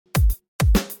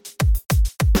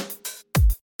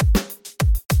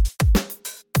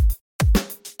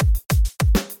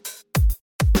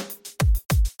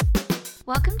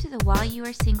the While You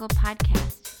Are Single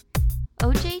podcast.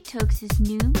 OJ Tokes'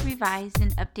 new, revised,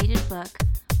 and updated book,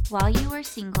 While You Are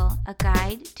Single, A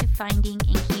Guide to Finding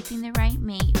and Keeping the Right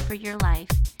Mate for Your Life,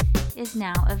 is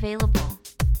now available.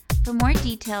 For more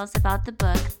details about the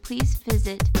book, please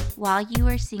visit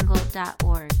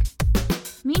whileyouaresingle.org.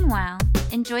 Meanwhile,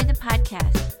 enjoy the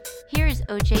podcast. Here is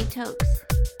OJ Tokes.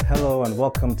 Hello and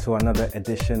welcome to another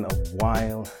edition of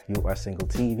While You Are Single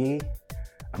TV.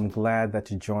 I'm glad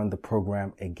that you joined the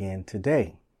program again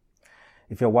today.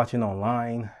 If you're watching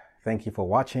online, thank you for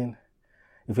watching.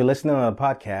 If you're listening on a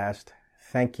podcast,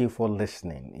 thank you for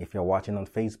listening. If you're watching on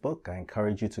Facebook, I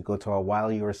encourage you to go to our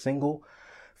While You Are Single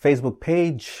Facebook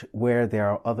page where there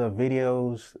are other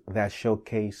videos that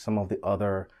showcase some of the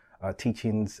other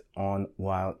teachings on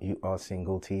While You Are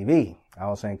Single TV. I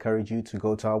also encourage you to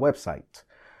go to our website,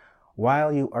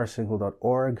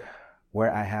 whileyouaresingle.org,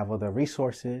 where I have other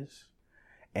resources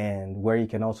and where you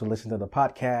can also listen to the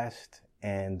podcast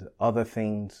and other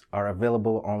things are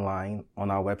available online on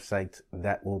our website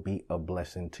that will be a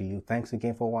blessing to you. Thanks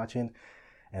again for watching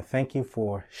and thank you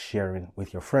for sharing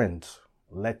with your friends.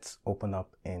 Let's open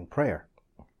up in prayer.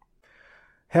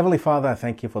 Heavenly Father, I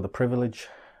thank you for the privilege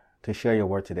to share your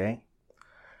word today.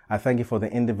 I thank you for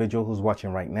the individual who's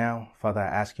watching right now. Father, I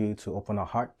ask you to open our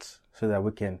hearts so that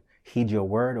we can heed your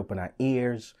word, open our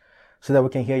ears so that we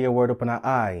can hear your word, open our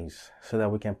eyes so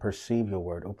that we can perceive your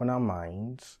word, open our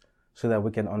minds so that we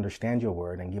can understand your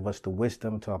word and give us the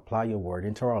wisdom to apply your word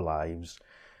into our lives.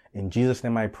 In Jesus'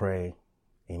 name I pray,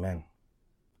 amen.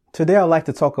 Today I'd like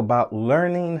to talk about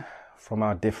learning from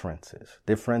our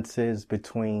differences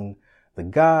between the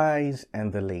guys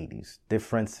and the ladies,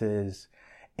 differences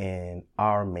in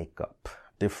our makeup,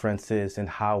 differences in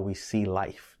how we see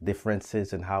life,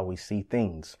 differences in how we see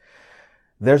things.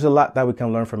 There's a lot that we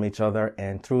can learn from each other,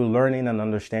 and through learning and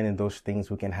understanding those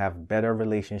things, we can have better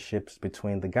relationships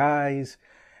between the guys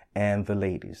and the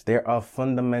ladies. There are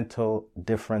fundamental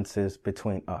differences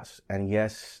between us. And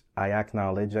yes, I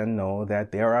acknowledge and know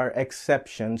that there are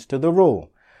exceptions to the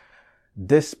rule.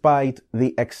 Despite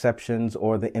the exceptions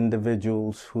or the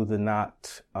individuals who do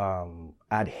not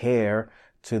adhere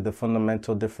to the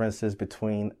fundamental differences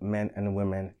between men and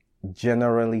women,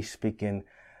 generally speaking,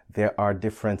 there are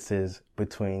differences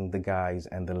between the guys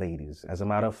and the ladies. As a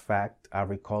matter of fact, I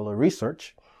recall a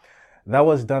research that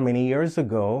was done many years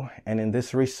ago. And in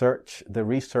this research, the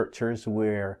researchers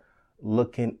were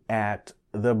looking at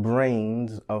the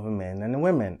brains of men and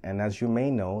women. And as you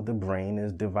may know, the brain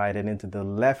is divided into the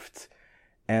left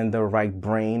and the right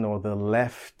brain, or the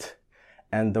left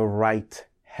and the right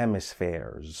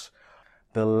hemispheres.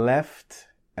 The left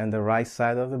and the right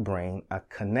side of the brain are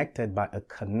connected by a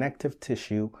connective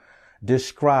tissue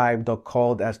described or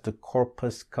called as the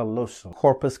corpus callosum.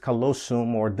 Corpus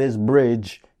callosum, or this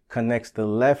bridge, connects the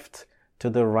left to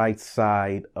the right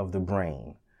side of the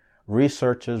brain.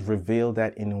 Researchers revealed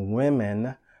that in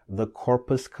women, the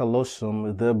corpus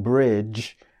callosum, the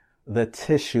bridge, the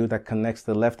tissue that connects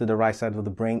the left to the right side of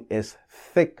the brain, is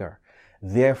thicker.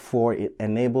 Therefore, it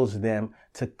enables them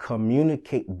to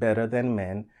communicate better than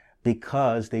men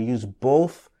because they use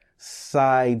both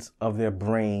sides of their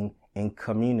brain in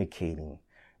communicating.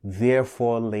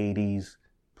 Therefore, ladies,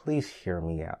 please hear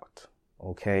me out,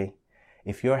 okay?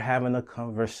 If you're having a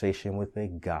conversation with a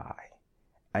guy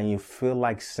and you feel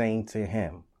like saying to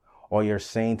him, or you're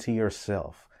saying to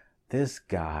yourself, this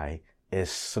guy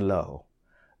is slow.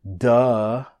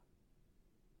 Duh.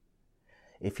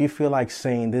 If you feel like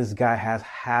saying this guy has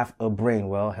half a brain,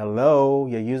 well, hello,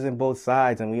 you're using both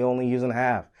sides and we're only using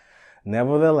half.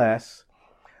 Nevertheless,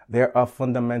 there are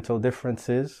fundamental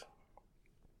differences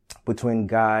between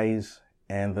guys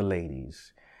and the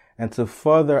ladies. And to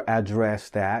further address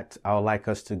that, I would like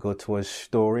us to go to a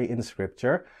story in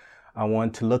scripture. I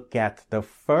want to look at the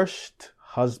first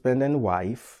husband and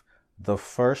wife, the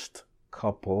first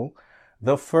couple,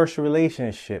 the first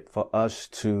relationship, for us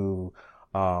to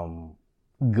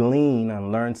glean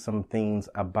and learn some things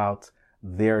about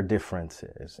their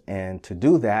differences. And to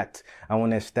do that, I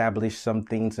want to establish some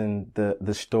things in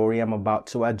the story I'm about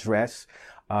to address.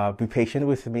 Be patient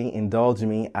with me, indulge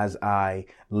me as I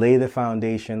lay the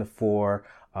foundation for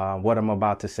what I'm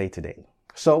about to say today.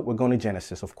 So we're going to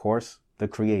Genesis, of course, the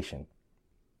creation.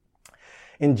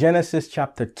 In Genesis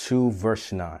chapter 2,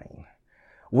 verse 9,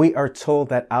 we are told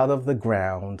that out of the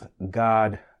ground,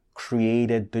 God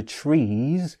created the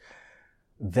trees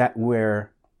that were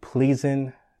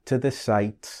pleasing to the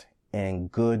sight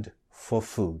and good for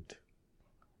food.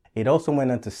 It also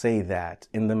went on to say that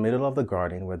in the middle of the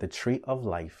garden were the tree of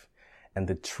life and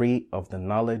the tree of the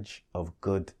knowledge of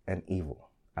good and evil.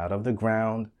 Out of the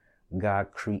ground,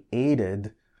 God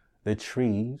created the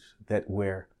trees that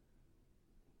were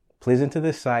pleasing to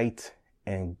the sight,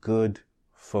 and good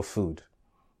for food.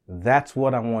 That's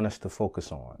what I want us to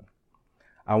focus on.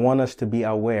 I want us to be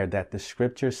aware that the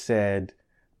scripture said,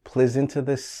 pleasing to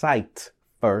the sight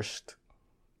first,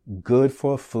 good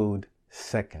for food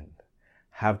second.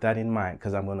 Have that in mind,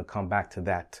 because I'm going to come back to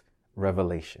that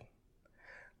revelation.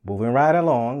 Moving right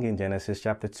along in Genesis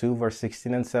chapter 2, verse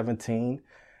 16 and 17,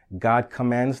 God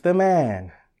commands the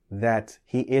man that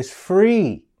he is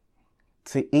free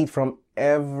to eat from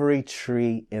every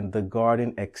tree in the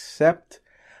garden except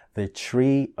the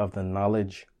tree of the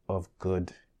knowledge of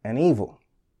good and evil.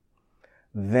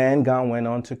 Then God went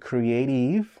on to create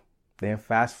Eve. Then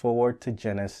fast forward to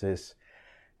Genesis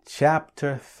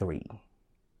chapter 3.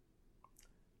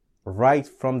 Right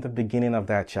from the beginning of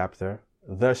that chapter,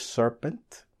 the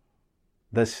serpent,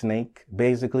 the snake,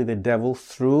 basically the devil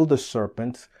through the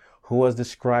serpent, who was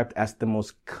described as the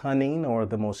most cunning or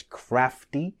the most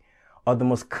crafty or the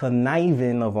most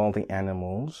conniving of all the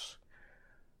animals,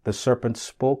 the serpent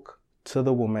spoke to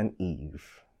the woman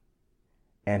Eve.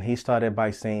 And he started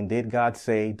by saying, did God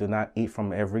say, do not eat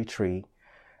from every tree?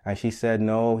 And she said,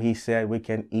 no, he said we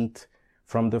can eat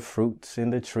from the fruits in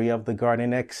the tree of the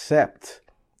garden except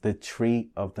the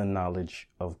tree of the knowledge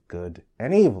of good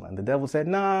and evil. And the devil said,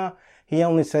 nah, he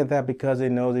only said that because he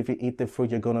knows if you eat the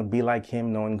fruit, you're going to be like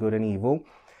him, knowing good and evil.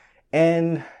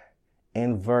 And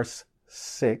in verse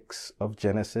 6 of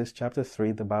Genesis chapter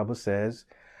 3, the Bible says,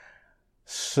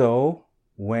 so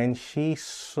when she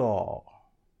saw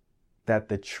that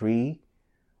the tree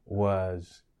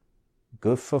was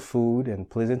good for food and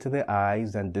pleasant to the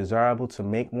eyes and desirable to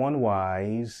make one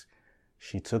wise,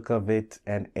 she took of it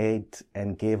and ate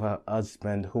and gave her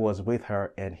husband who was with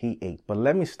her, and he ate. But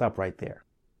let me stop right there.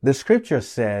 The scripture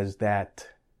says that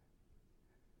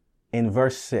in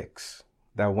verse 6,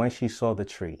 that when she saw the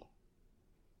tree,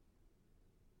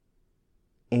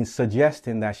 in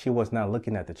suggesting that she was not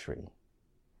looking at the tree,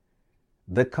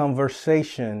 the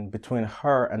conversation between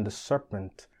her and the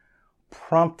serpent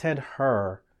prompted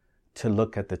her to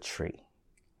look at the tree.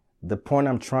 The point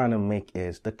I'm trying to make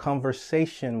is the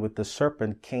conversation with the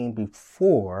serpent came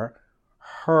before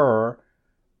her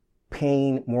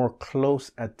paying more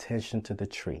close attention to the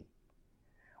tree.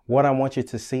 What I want you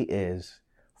to see is,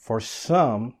 for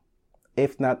some,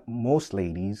 if not most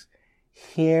ladies,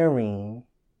 hearing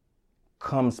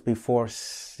comes before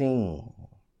seeing.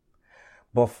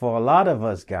 But for a lot of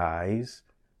us guys,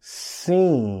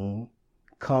 seeing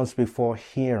comes before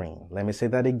hearing. Let me say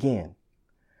that again.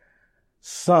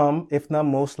 Some, if not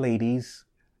most ladies,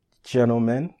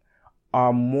 gentlemen,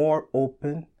 are more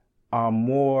open, are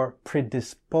more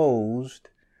predisposed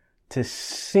to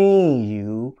seeing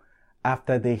you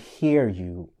after they hear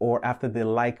you or after they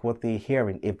like what they're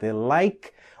hearing. If they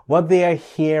like what they are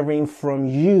hearing from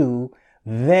you,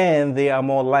 then they are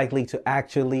more likely to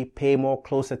actually pay more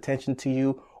close attention to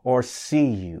you or see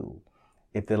you.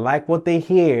 If they like what they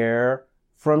hear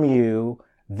from you,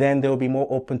 then they'll be more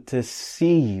open to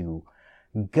see you.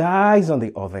 Guys, on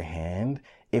the other hand,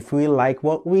 if we like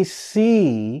what we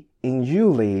see in you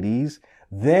ladies,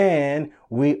 then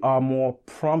we are more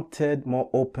prompted, more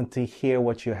open to hear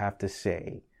what you have to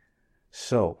say.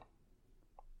 So,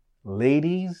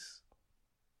 ladies,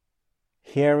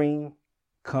 hearing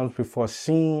comes before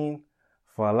seeing.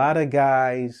 For a lot of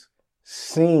guys,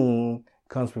 seeing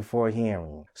comes before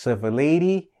hearing. So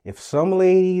if some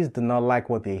ladies do not like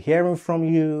what they're hearing from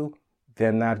you,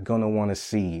 they're not going to want to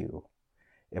see you.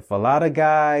 If a lot of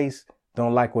guys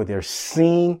don't like what they're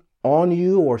seeing on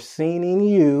you or seeing in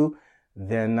you,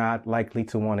 they're not likely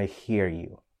to want to hear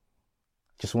you.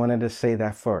 Just wanted to say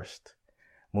that first.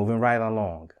 Moving right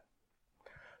along.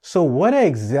 So what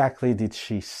exactly did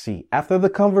she see? After the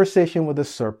conversation with the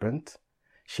serpent,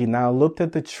 she now looked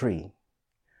at the tree.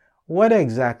 What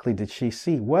exactly did she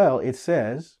see? Well, it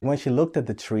says, when she looked at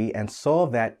the tree and saw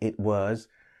that it was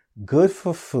good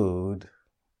for food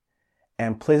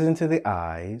and pleasant to the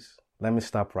eyes. Let me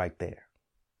stop right there.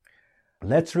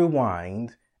 Let's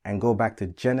rewind and go back to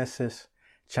Genesis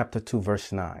chapter 2,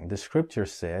 verse 9. The scripture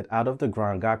said, out of the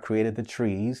ground, God created the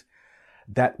trees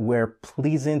that were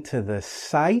pleasing to the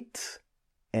sight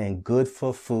and good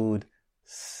for food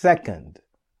second.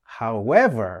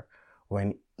 However,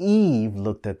 when Eve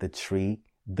looked at the tree,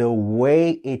 the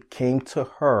way it came to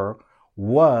her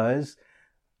was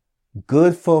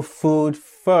good for food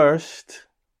first,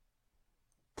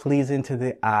 pleasing to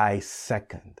the eye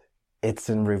second. It's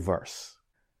in reverse.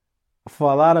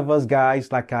 For a lot of us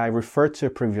guys, like I referred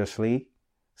to previously,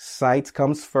 sight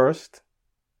comes first,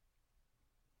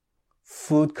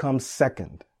 food comes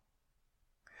second.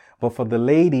 But for the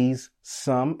ladies,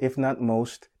 some, if not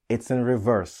most, it's in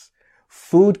reverse.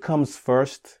 Food comes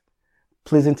first,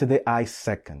 pleasing to the eye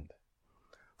second.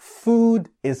 Food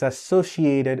is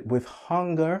associated with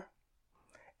hunger,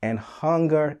 and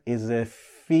hunger is a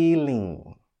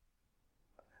feeling.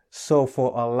 So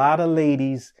for a lot of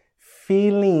ladies,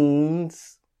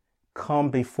 feelings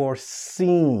come before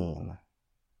seeing.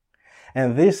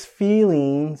 And these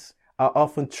feelings are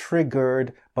often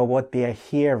triggered by what they are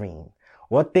hearing.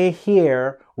 What they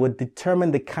hear will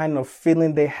determine the kind of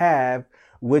feeling they have,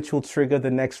 which will trigger the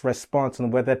next response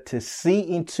on whether to see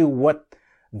into what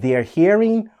they're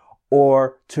hearing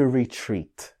or to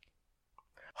retreat.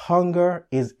 Hunger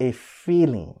is a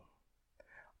feeling.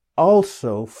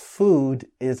 Also, food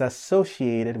is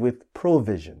associated with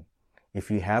provision. If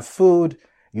you have food,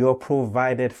 you're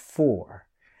provided for.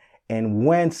 And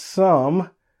when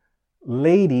some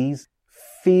ladies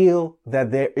feel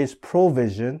that there is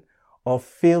provision or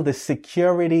feel the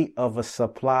security of a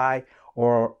supply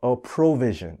or a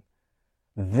provision,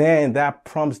 then that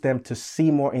prompts them to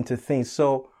see more into things.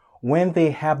 So when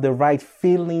they have the right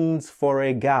feelings for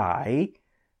a guy,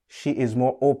 she is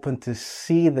more open to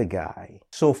see the guy.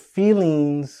 So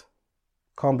feelings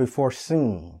come before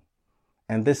seeing.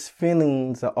 And these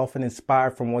feelings are often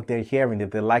inspired from what they're hearing.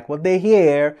 If they like what they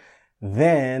hear,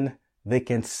 then they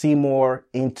can see more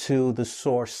into the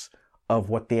source of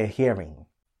what they're hearing.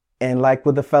 And like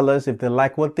with the fellas, if they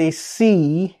like what they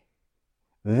see,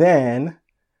 then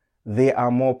they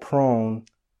are more prone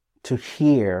to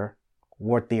hear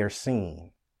what they are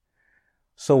seeing.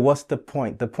 So what's the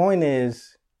point? The point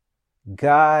is,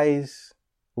 guys,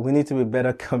 we need to be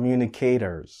better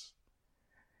communicators.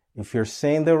 If you're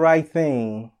saying the right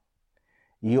thing,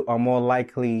 you are more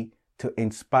likely to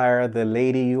inspire the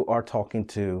lady you are talking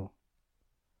to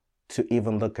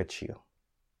even look at you.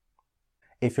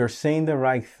 If you're saying the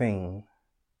right thing,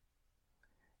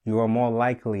 you are more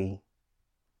likely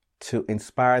to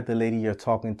inspire the lady you're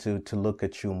talking to look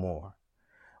at you more.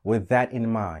 With that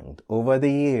in mind, over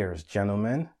the years,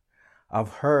 gentlemen, I've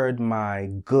heard my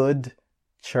good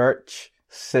church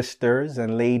sisters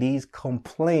and ladies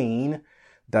complain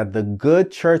that the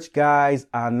good church guys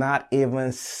are not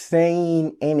even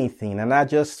saying anything. And I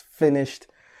just finished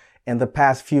in the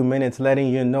past few minutes letting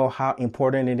you know how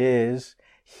important it is,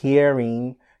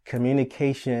 hearing,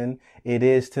 communication, it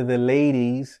is to the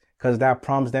ladies, because that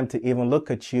prompts them to even look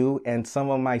at you. And some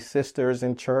of my sisters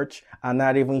in church are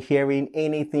not even hearing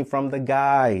anything from the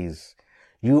guys.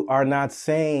 You are not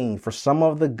saying, for some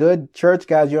of the good church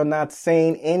guys, you're not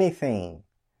saying anything.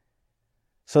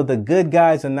 So the good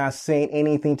guys are not saying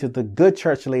anything to the good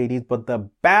church ladies, but the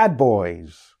bad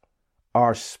boys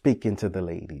are speaking to the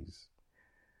ladies.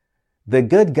 The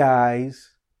good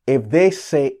guys, if they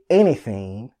say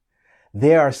anything,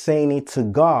 they are saying it to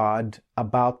God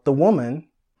about the woman,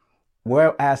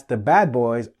 whereas the bad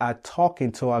boys are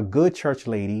talking to our good church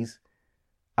ladies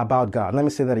about God. Let me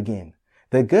say that again.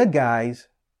 The good guys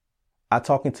are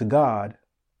talking to God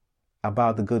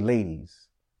about the good ladies,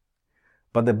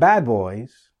 but the bad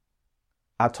boys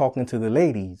are talking to the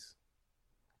ladies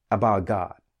about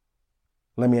God.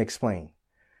 Let me explain.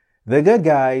 The good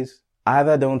guys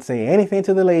either don't say anything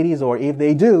to the ladies, or if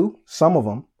they do, some of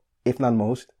them, if not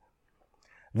most,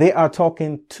 they are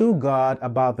talking to God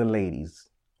about the ladies.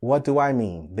 What do I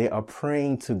mean? They are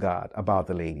praying to God about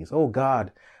the ladies. Oh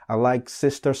God, I like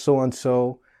sister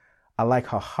so-and-so. I like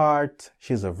her heart.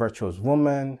 She's a virtuous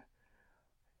woman.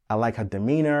 I like her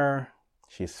demeanor.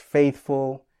 She's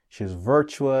faithful. She's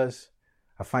virtuous.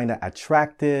 I find her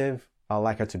attractive. I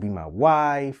like her to be my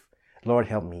wife. Lord,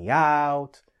 help me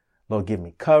out. Lord, give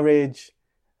me courage.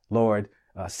 Lord,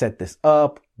 set this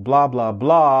up. Blah, blah,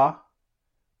 blah.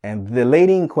 And the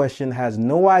lady in question has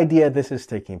no idea this is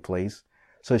taking place.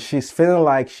 So she's feeling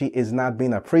like she is not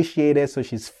being appreciated. So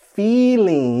she's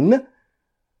feeling,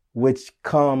 which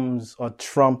comes or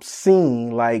trumps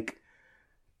seeing, like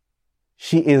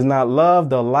she is not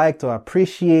loved or liked or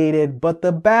appreciated. But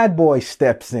the bad boy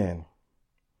steps in.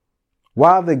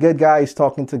 While the good guy is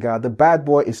talking to God, the bad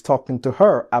boy is talking to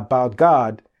her about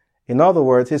God. In other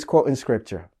words, he's quoting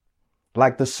scripture,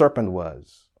 like the serpent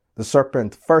was. The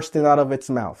serpent, first thing out of its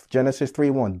mouth, Genesis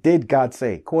 3:1, did God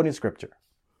say, quoting scripture.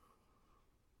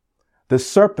 The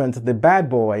serpent, the bad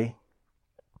boy,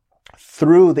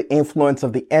 through the influence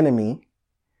of the enemy,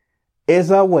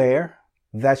 is aware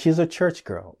that she's a church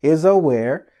girl, is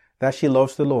aware that she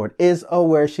loves the Lord, is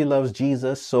aware she loves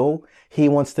Jesus. So he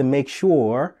wants to make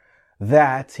sure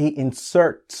that he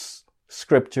inserts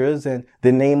scriptures and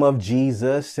the name of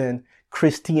Jesus and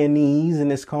Christianese in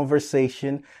this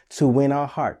conversation to win our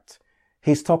heart.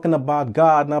 He's talking about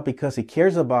God, not because he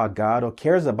cares about God or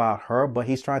cares about her, but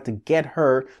he's trying to get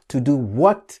her to do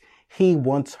what he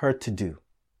wants her to do.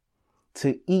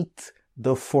 To eat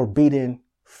the forbidden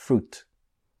fruit,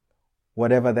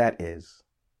 whatever that is.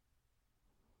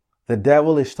 The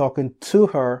devil is talking to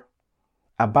her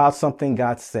about something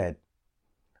God said,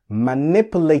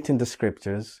 manipulating the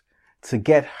scriptures to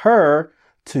get her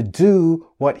to do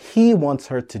what he wants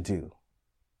her to do.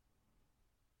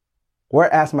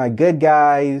 Whereas my good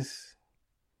guys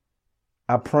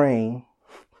are praying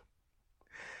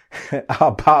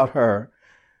about her,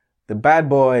 the bad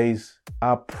boys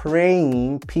are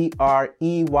praying, preying,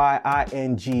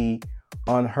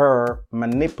 on her,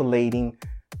 manipulating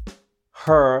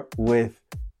her with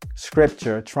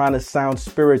scripture, trying to sound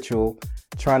spiritual,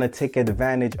 trying to take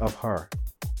advantage of her.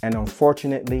 And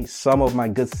unfortunately, some of my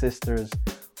good sisters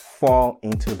fall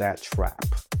into that trap.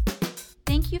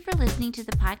 Thank you for listening to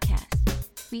the podcast.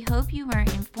 We hope you were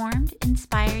informed,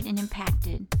 inspired, and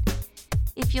impacted.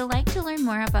 If you'd like to learn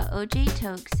more about O.J.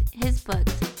 Tokes, his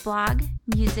books, blog,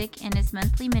 music, and his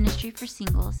monthly ministry for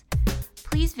singles,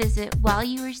 please visit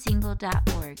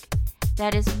whileyouaresingle.org.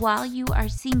 That is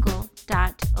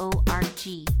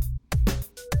whileyouaresingle.org.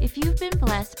 If you've been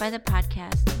blessed by the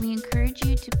podcast, we encourage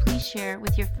you to please share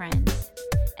with your friends.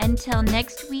 Until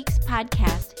next week's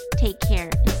podcast, take care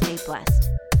and stay blessed.